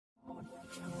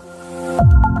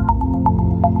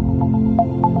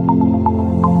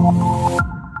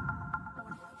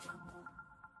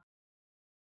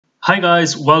Hi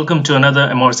guys, welcome to another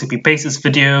MRCP PACES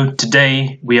video.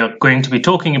 Today we are going to be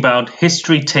talking about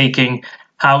history taking,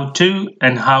 how to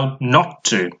and how not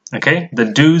to, okay? The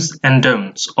do's and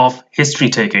don'ts of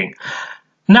history taking.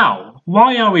 Now,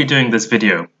 why are we doing this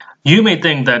video? You may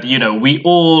think that, we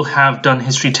all have done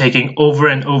history taking over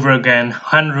and over again,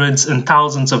 hundreds and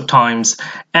thousands of times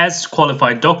as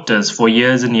qualified doctors for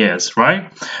years and years,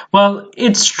 right? Well,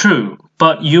 it's true.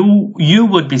 But you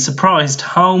would be surprised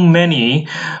how many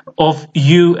of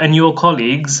you and your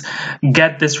colleagues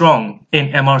get this wrong in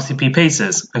MRCP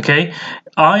PACES, okay?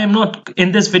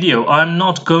 In this video, I'm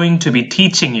not going to be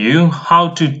teaching you how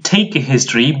to take a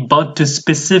history, but to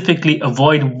specifically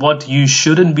avoid what you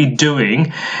shouldn't be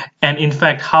doing, and in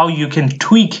fact, how you can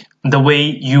tweak the way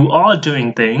you are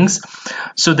doing things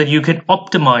so that you can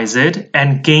optimize it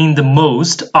and gain the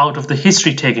most out of the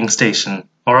history taking station.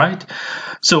 All right,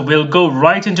 so we'll go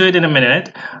right into it in a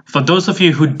minute. For those of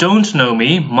you who don't know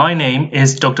me, my name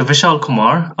is Dr. Vishal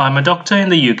Kumar. I'm a doctor in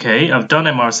the UK. I've done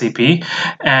MRCP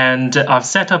and I've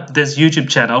set up this YouTube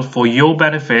channel for your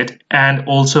benefit and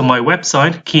also my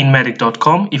website,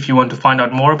 keenmedic.com. If you want to find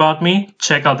out more about me,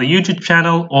 check out the YouTube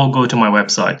channel or go to my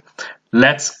website.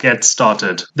 Let's get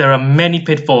started. There are many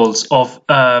pitfalls of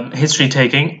history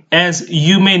taking, as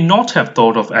you may not have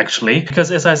thought of actually,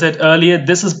 because as I said earlier,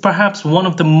 this is perhaps one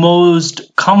of the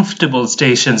most comfortable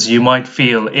stations you might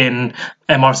feel in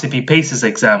MRCP PACES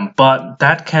exam, but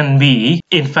that can be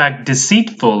in fact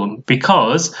deceitful,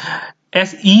 because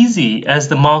as easy as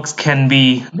the marks can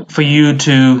be for you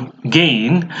to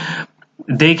gain,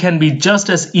 they can be just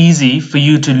as easy for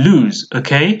you to lose,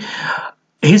 okay?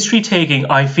 History taking,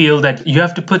 I feel that you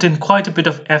have to put in quite a bit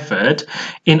of effort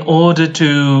in order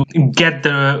to get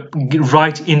the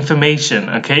right information,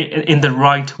 okay, in the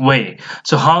right way.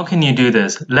 So how can you do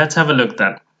this? Let's have a look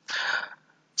then.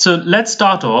 So let's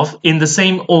start off in the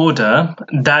same order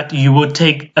that you would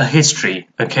take a history,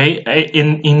 okay,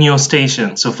 in your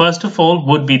station. So first of all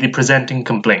would be the presenting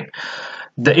complaint.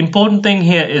 The important thing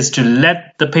here is to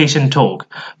let the patient talk.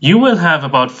 You will have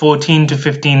about 14 to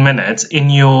 15 minutes in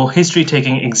your history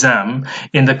taking exam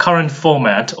in the current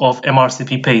format of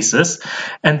MRCP PACES,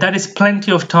 and that is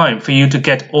plenty of time for you to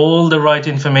get all the right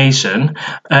information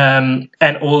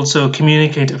and also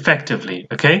communicate effectively,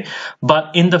 okay?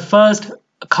 But in the first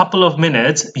couple of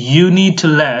minutes, you need to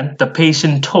let the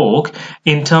patient talk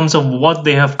in terms of what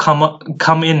they have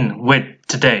come in with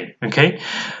today, okay?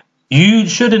 You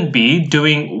shouldn't be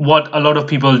doing what a lot of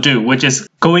people do, which is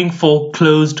going for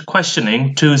closed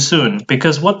questioning too soon,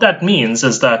 because what that means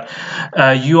is that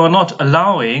you are not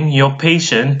allowing your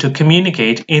patient to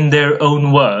communicate in their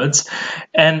own words,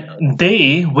 and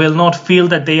they will not feel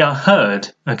that they are heard,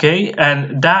 okay?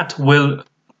 And that will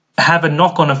have a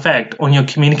knock-on effect on your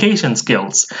communication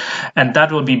skills, and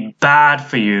that will be bad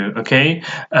for you, okay?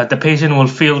 The patient will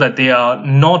feel that they are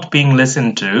not being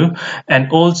listened to,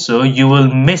 and also you will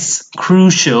miss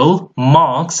crucial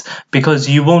marks because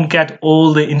you won't get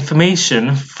all the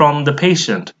information from the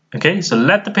patient. Okay, so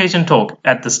let the patient talk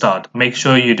at the start. Make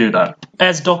sure you do that.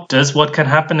 As doctors, what can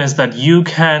happen is that you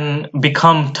can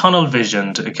become tunnel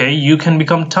visioned, okay? You can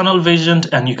become tunnel visioned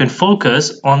and you can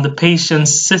focus on the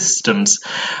patient's systems.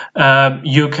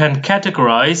 You can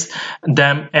categorize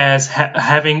them as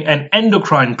having an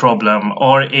endocrine problem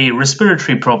or a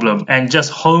respiratory problem and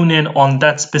just hone in on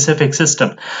that specific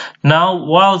system. Now,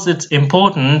 whilst it's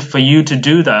important for you to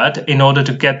do that in order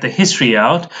to get the history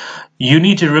out, you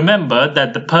need to remember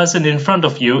that the person in front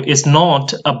of you is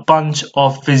not a bunch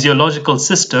of physiological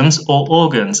systems or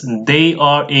organs. They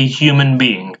are a human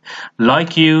being.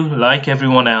 Like you, like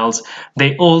everyone else,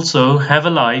 they also have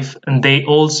a life and they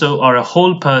also are a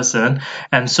whole person.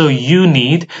 And so you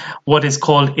need what is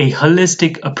called a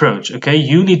holistic approach, okay?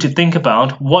 You need to think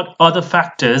about what other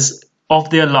factors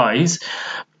of their lives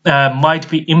might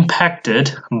be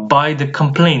impacted by the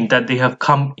complaint that they have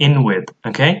come in with,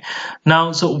 okay?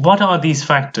 Now, so what are these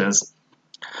factors?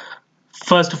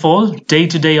 First of all,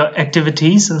 day-to-day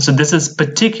activities. So this is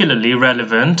particularly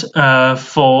relevant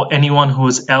for anyone who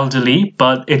is elderly,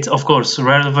 but it's of course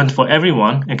relevant for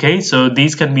everyone, okay? So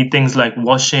these can be things like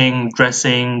washing,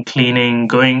 dressing, cleaning,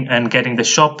 going and getting the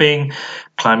shopping,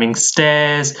 climbing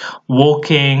stairs,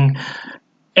 walking.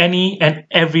 Any and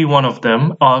every one of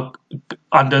them are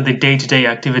under the day-to-day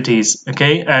activities,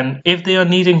 okay? And if they are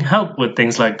needing help with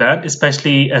things like that,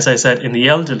 especially as I said in the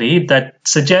elderly, that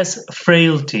suggests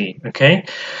frailty, okay?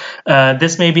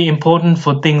 This may be important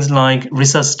for things like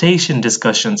resuscitation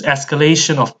discussions,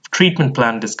 escalation of treatment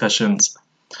plan discussions.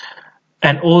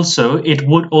 And also, it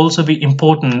would also be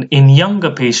important in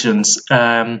younger patients.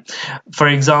 For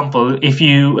example, if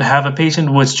you have a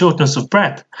patient with shortness of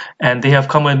breath and they have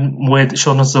come in with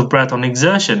shortness of breath on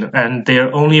exertion and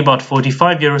they're only about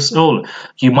 45 years old,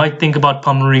 you might think about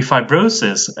pulmonary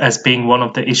fibrosis as being one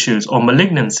of the issues, or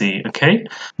malignancy, okay?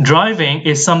 Driving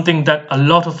is something that a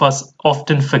lot of us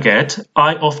often forget.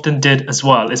 I often did as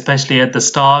well, especially at the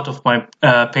start of my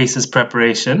PACES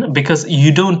preparation, because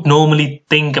you don't normally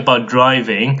think about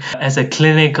driving as a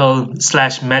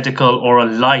clinical/medical or a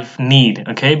life need,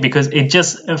 okay? Because it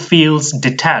just feels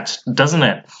detached, doesn't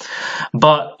it?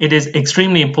 But it is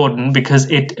extremely important because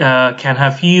it can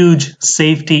have huge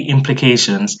safety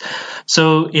implications.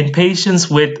 So in patients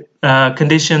with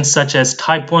conditions such as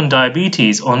type 1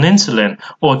 diabetes on insulin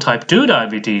or type 2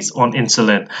 diabetes on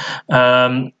insulin,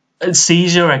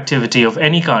 seizure activity of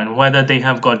any kind, whether they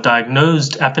have got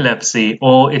diagnosed epilepsy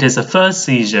or it is a first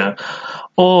seizure,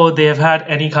 or they have had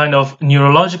any kind of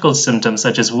neurological symptoms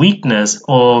such as weakness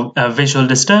or visual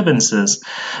disturbances,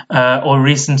 or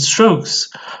recent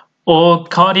strokes, or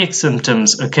cardiac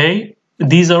symptoms, okay?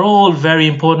 These are all very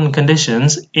important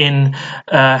conditions in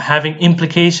having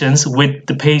implications with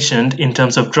the patient in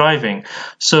terms of driving.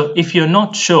 So if you're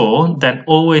not sure, then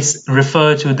always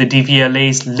refer to the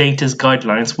DVLA's latest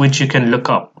guidelines, which you can look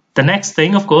up. The next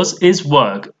thing, of course, is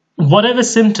work. Whatever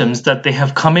symptoms that they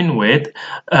have come in with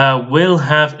will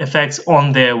have effects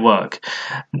on their work.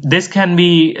 This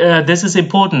is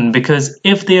important because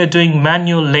if they are doing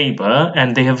manual labor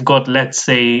and they have got, let's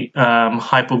say,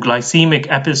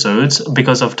 hypoglycemic episodes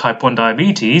because of type 1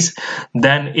 diabetes,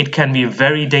 then it can be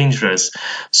very dangerous.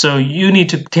 So you need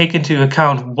to take into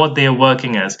account what they are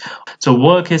working as. So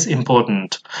work is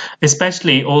important,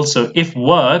 especially also if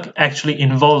work actually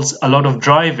involves a lot of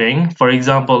driving, for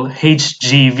example,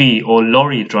 HGV or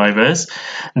lorry drivers,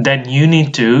 then you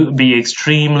need to be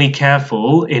extremely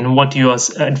careful in what you are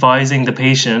advising the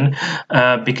patient,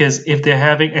 because if they're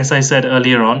having, as I said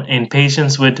earlier on, in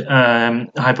patients with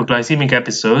hypoglycemic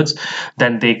episodes,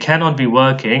 then they cannot be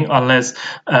working unless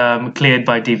cleared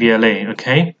by DVLA,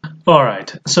 okay?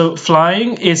 Alright, so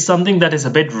flying is something that is a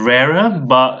bit rarer,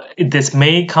 but this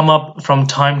may come up from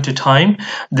time to time.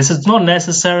 This is not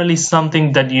necessarily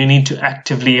something that you need to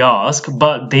actively ask,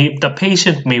 but the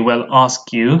patient may well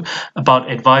ask you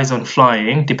about advice on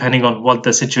flying depending on what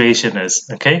the situation is,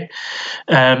 okay?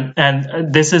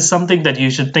 And this is something that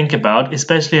you should think about,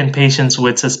 especially in patients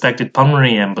with suspected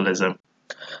pulmonary embolism.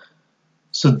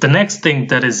 So the next thing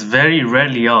that is very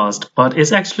rarely asked, but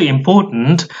is actually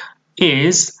important,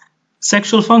 is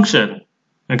sexual function.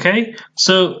 Okay,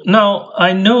 so now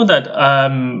I know that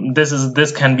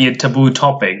this can be a taboo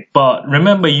topic, but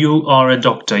remember, you are a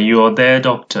doctor, you are their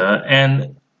doctor,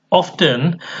 and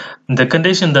often the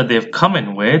condition that they've come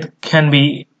in with can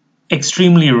be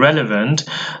extremely relevant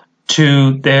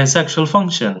to their sexual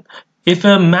function. If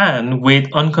a man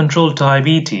with uncontrolled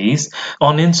diabetes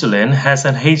on insulin has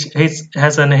an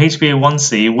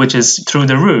HbA1c which is through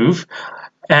the roof,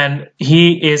 and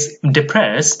he is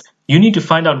depressed, you need to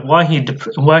find out why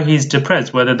he's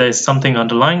depressed, whether there's something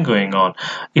underlying going on.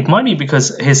 It might be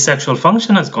because his sexual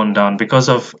function has gone down because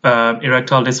of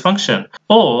erectile dysfunction.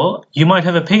 Or you might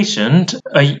have a patient,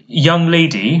 a young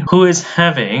lady, who is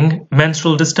having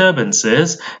menstrual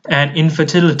disturbances and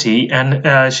infertility,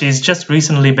 and she's just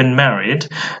recently been married,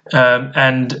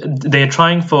 and they're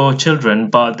trying for children,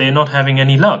 but they're not having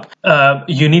any luck.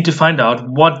 You need to find out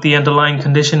what the underlying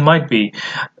condition might be.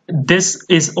 This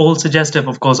is all suggestive,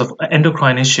 of course, of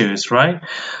endocrine issues, right?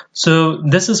 So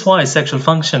this is why sexual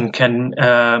function can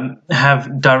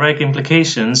have direct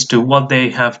implications to what they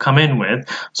have come in with.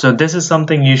 So this is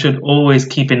something you should always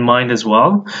keep in mind as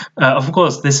well. Of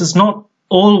course, this is not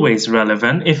always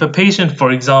relevant. If a patient,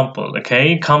 for example,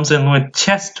 okay, comes in with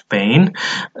chest pain,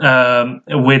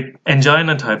 with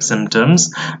angina type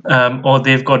symptoms, or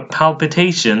they've got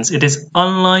palpitations, it is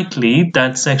unlikely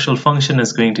that sexual function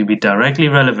is going to be directly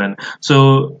relevant.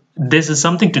 So this is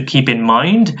something to keep in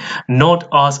mind, not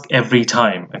ask every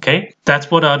time, okay?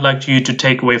 That's what I'd like you to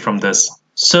take away from this.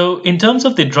 So in terms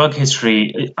of the drug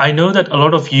history, I know that a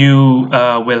lot of you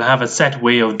will have a set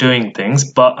way of doing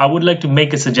things, but I would like to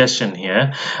make a suggestion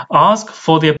here. Ask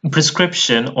for their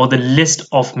prescription or the list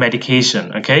of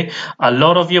medication, okay? A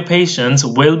lot of your patients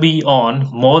will be on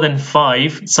more than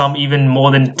 5, some even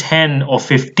more than 10 or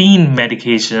 15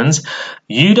 medications.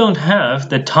 You don't have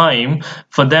the time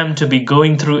for them to be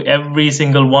going through every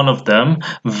single one of them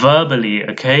verbally,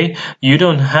 okay? You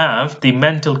don't have the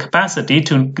mental capacity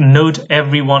to note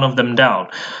every one of them down.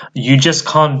 You just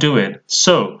can't do it.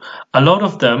 So a lot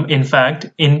of them, in fact,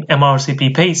 in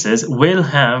MRCP PACES will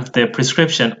have their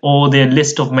prescription or their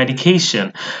list of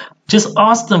medication. Just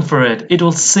ask them for it. It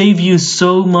will save you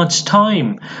so much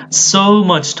time. So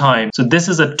much time. So this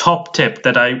is a top tip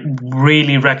that I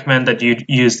really recommend that you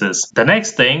use this. The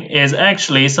next thing is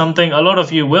actually something a lot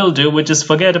of you will do, which is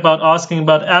forget about asking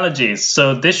about allergies.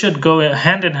 So this should go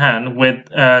hand in hand with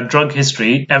drug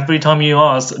history. Every time you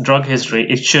ask drug history,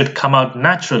 it should come out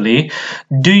naturally.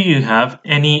 Do you have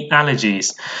any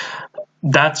allergies?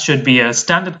 That should be a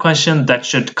standard question that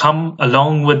should come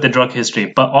along with the drug history,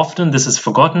 but often this is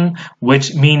forgotten,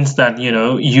 which means that you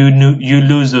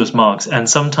lose those marks. And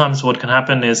sometimes what can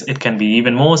happen is it can be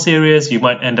even more serious. You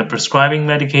might end up prescribing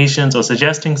medications or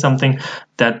suggesting something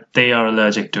that they are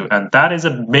allergic to, and that is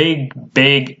a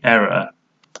big error.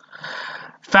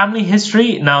 Family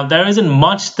history. Now, there isn't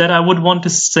much that I would want to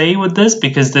say with this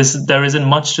because there isn't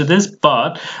much to this,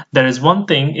 but there is one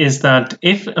thing, is that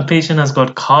if a patient has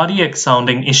got cardiac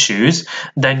sounding issues,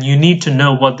 then you need to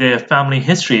know what their family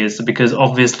history is, because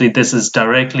obviously this is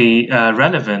directly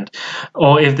relevant.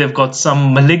 Or if they've got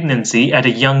some malignancy at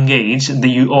a young age,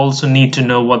 you also need to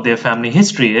know what their family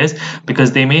history is,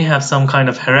 because they may have some kind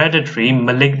of hereditary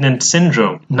malignant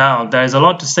syndrome. Now, there's a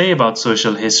lot to say about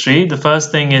social history. The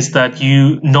first thing is that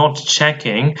you not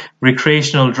checking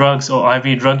recreational drugs or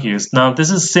IV drug use. Now,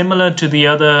 this is similar to the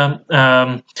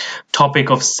other topic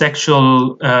of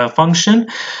sexual function.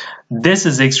 This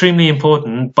is extremely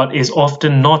important, but is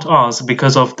often not asked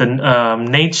because of the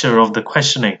nature of the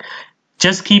questioning.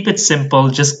 Just keep it simple,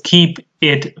 just keep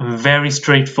it very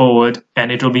straightforward,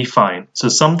 and it will be fine. So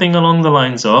something along the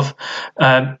lines of,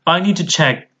 I need to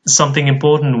check something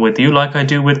important with you, like I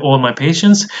do with all my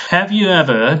patients. Have you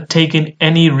ever taken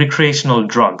any recreational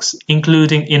drugs,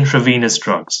 including intravenous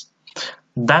drugs?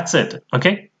 That's it,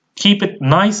 okay? Keep it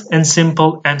nice and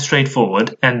simple and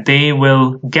straightforward, and they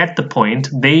will get the point.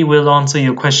 They will answer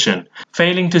your question.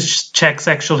 Failing to check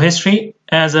sexual history,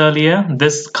 as earlier,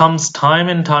 this comes time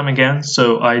and time again,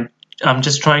 so I'm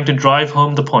just trying to drive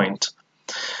home the point.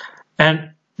 And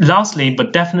lastly,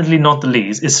 but definitely not the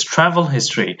least, is travel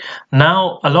history.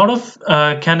 Now, a lot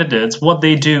of candidates, what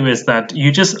they do is that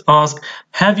you just ask,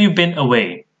 have you been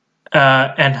away?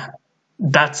 And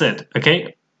that's it,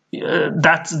 okay?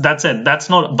 That's it. That's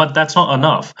not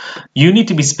enough. You need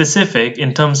to be specific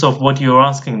in terms of what you're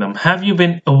asking them. Have you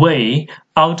been away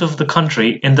out of the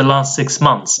country in the last 6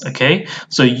 months? Okay,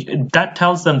 so that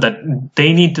tells them that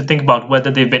they need to think about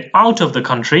whether they've been out of the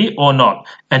country or not,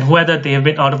 and whether they have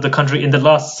been out of the country in the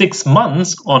last 6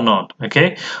 months or not.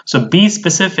 Okay, so be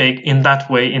specific in that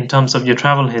way in terms of your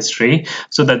travel history,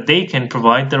 so that they can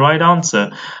provide the right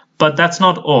answer. But that's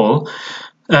not all.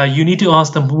 You need to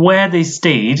ask them where they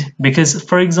stayed, because,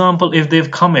 for example, if they've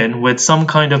come in with some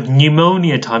kind of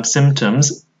pneumonia type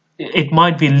symptoms, it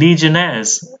might be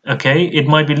Legionnaires, okay? It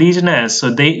might be Legionnaires, so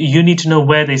you need to know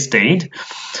where they stayed,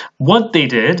 what they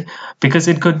did, because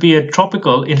it could be a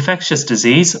tropical infectious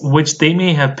disease, which they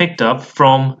may have picked up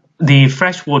from the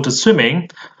freshwater swimming,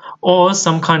 or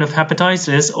some kind of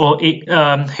hepatitis or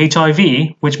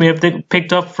HIV, which may have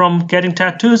picked up from getting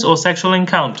tattoos or sexual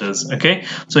encounters, okay?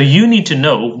 So you need to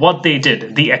know what they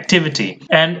did, the activity.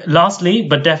 And lastly,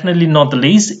 but definitely not the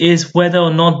least, is whether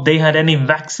or not they had any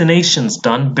vaccinations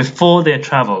done before their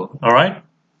travel, all right?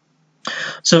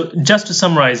 So just to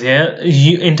summarize here,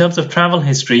 in terms of travel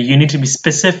history, you need to be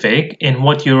specific in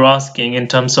what you're asking in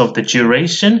terms of the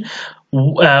duration,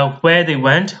 where they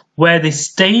went, where they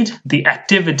stayed, the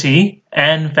activity,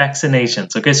 and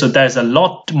vaccinations. Okay, so there's a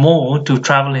lot more to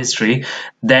travel history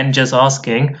than just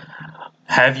asking,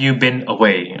 have you been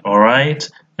away? All right,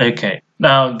 okay.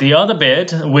 Now, the other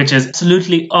bit, which is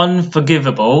absolutely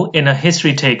unforgivable in a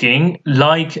history taking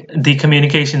like the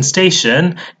communication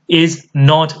station, is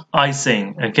not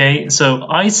icing. Okay, so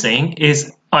icing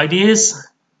is ideas,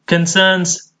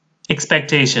 concerns,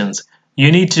 expectations.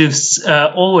 You need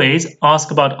to always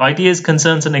ask about ideas,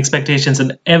 concerns, and expectations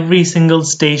in every single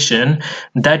station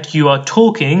that you are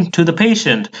talking to the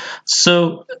patient.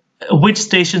 So which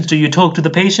stations do you talk to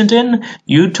the patient in?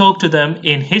 You talk to them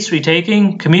in history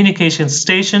taking, communication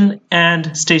station,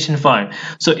 and station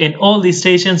 5. So in all these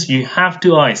stations, you have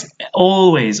to ice.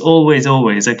 Always, always,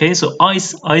 always. Okay, so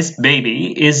ice, ice,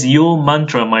 baby is your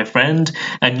mantra, my friend.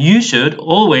 And you should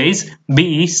always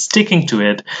be sticking to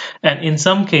it. And in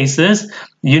some cases,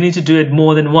 you need to do it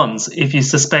more than once if you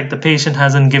suspect the patient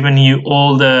hasn't given you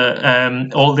all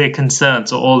their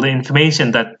concerns or all the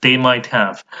information that they might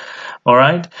have. all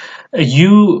right,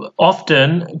 you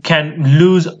often can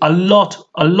lose a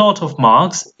lot of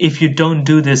marks if you don't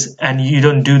do this, and you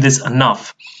don't do this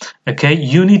enough. Okay,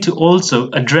 you need to also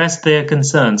address their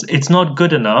concerns. It's not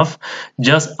good enough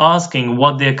just asking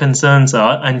what their concerns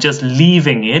are and just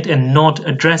leaving it and not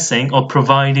addressing or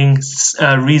providing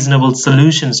reasonable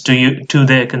solutions to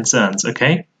their concerns.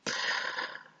 Okay,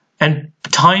 and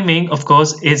timing, of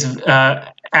course, is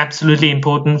absolutely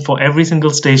important for every single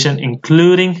station,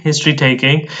 including history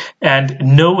taking, and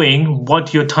knowing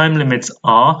what your time limits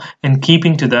are and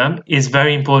keeping to them is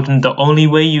very important. The only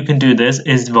way you can do this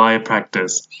is via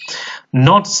practice.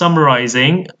 Not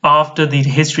summarizing after the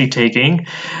history taking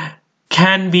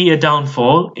can be a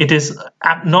downfall. It is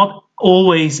not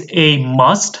always a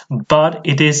must, but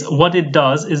it is, what it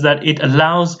does is that it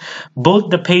allows both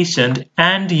the patient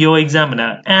and your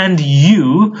examiner and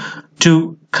you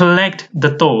to collect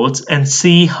the thoughts and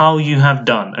see how you have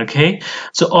done. Okay,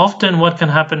 so often what can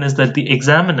happen is that the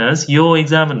examiners, your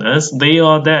examiners, they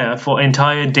are there for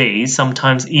entire days,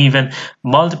 sometimes even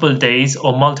multiple days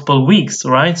or multiple weeks,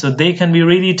 right? So they can be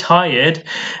really tired,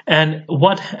 and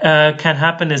what can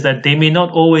happen is that they may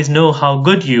not always know how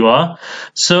good you are.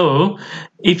 So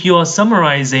if you are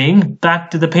summarizing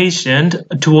back to the patient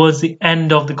towards the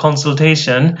end of the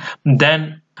consultation,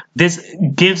 then this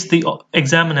gives the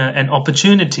examiner an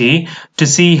opportunity to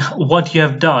see what you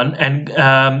have done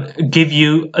and give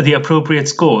you the appropriate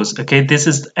scores. Okay, this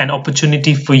is an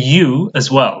opportunity for you as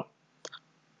well.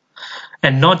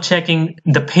 And not checking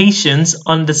the patient's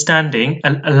understanding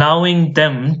and allowing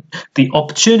them the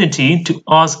opportunity to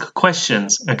ask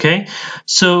questions. Okay,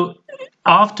 so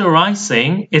after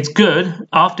writing, it's good.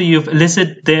 After you've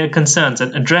elicited their concerns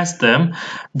and addressed them,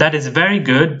 that is very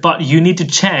good, but you need to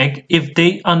check if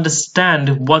they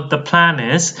understand what the plan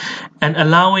is and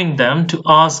allowing them to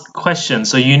ask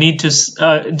questions. So you need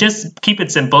to just keep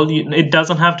it simple. It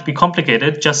doesn't have to be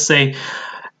complicated. Just say,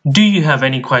 do you have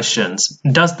any questions?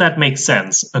 Does that make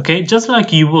sense? Okay, just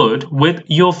like you would with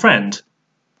your friend.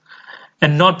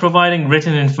 And not providing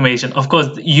written information. Of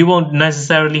course, you won't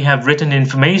necessarily have written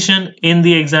information in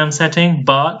the exam setting,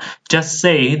 but just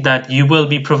say that you will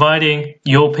be providing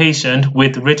your patient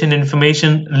with written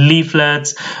information,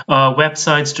 leaflets,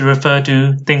 websites to refer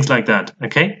to, things like that,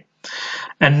 okay?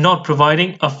 And not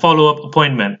providing a follow-up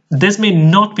appointment. This may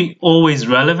not be always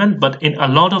relevant, but in a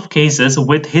lot of cases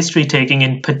with history taking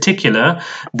in particular,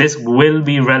 this will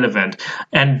be relevant.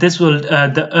 And this will,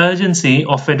 the urgency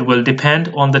of it will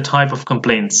depend on the type of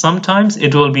complaint. Sometimes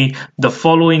it will be the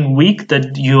following week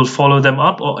that you'll follow them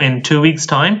up, or in 2 weeks'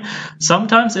 time.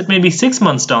 Sometimes it may be 6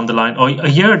 months down the line or a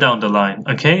year down the line,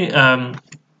 okay?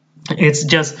 It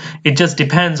just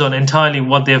depends on entirely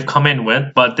what they have come in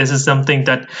with, but this is something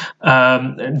that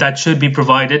that should be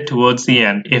provided towards the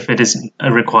end if it is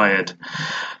required.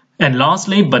 And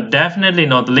lastly, but definitely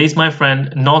not the least, my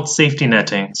friend, not safety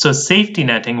netting. So safety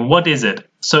netting, what is it?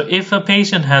 So if a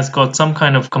patient has got some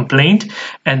kind of complaint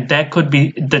and there could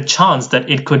be the chance that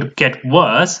it could get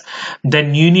worse,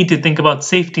 then you need to think about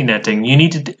safety netting. You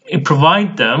need to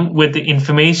provide them with the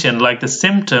information like the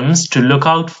symptoms to look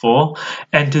out for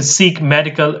and to seek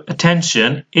medical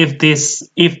attention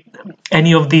if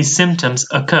any of these symptoms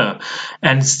occur,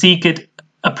 and seek it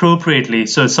appropriately.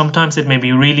 So sometimes it may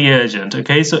be really urgent.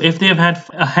 Okay, so if they have had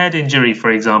a head injury, for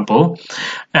example,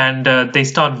 and they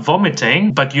start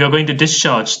vomiting, but you're going to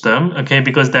discharge them, okay,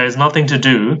 because there is nothing to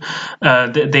do,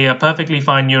 they are perfectly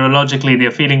fine neurologically,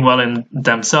 they're feeling well in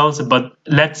themselves, but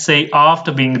let's say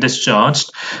after being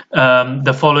discharged,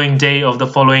 the following day of the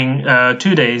following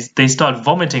 2 days, they start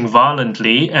vomiting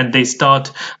violently and they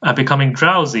start becoming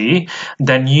drowsy,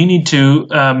 then you need to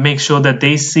make sure that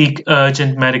they seek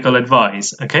urgent medical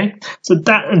advice. Okay, so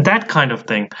that kind of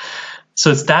thing.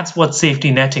 So that's what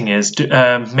safety netting is,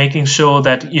 making sure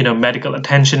that medical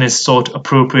attention is sought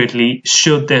appropriately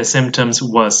should their symptoms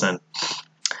worsen.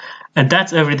 And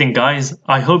that's everything, guys.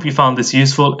 I hope you found this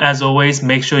useful. As always,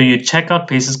 make sure you check out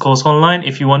PACES course online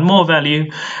if you want more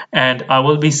value, and I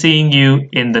will be seeing you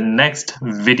in the next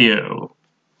video.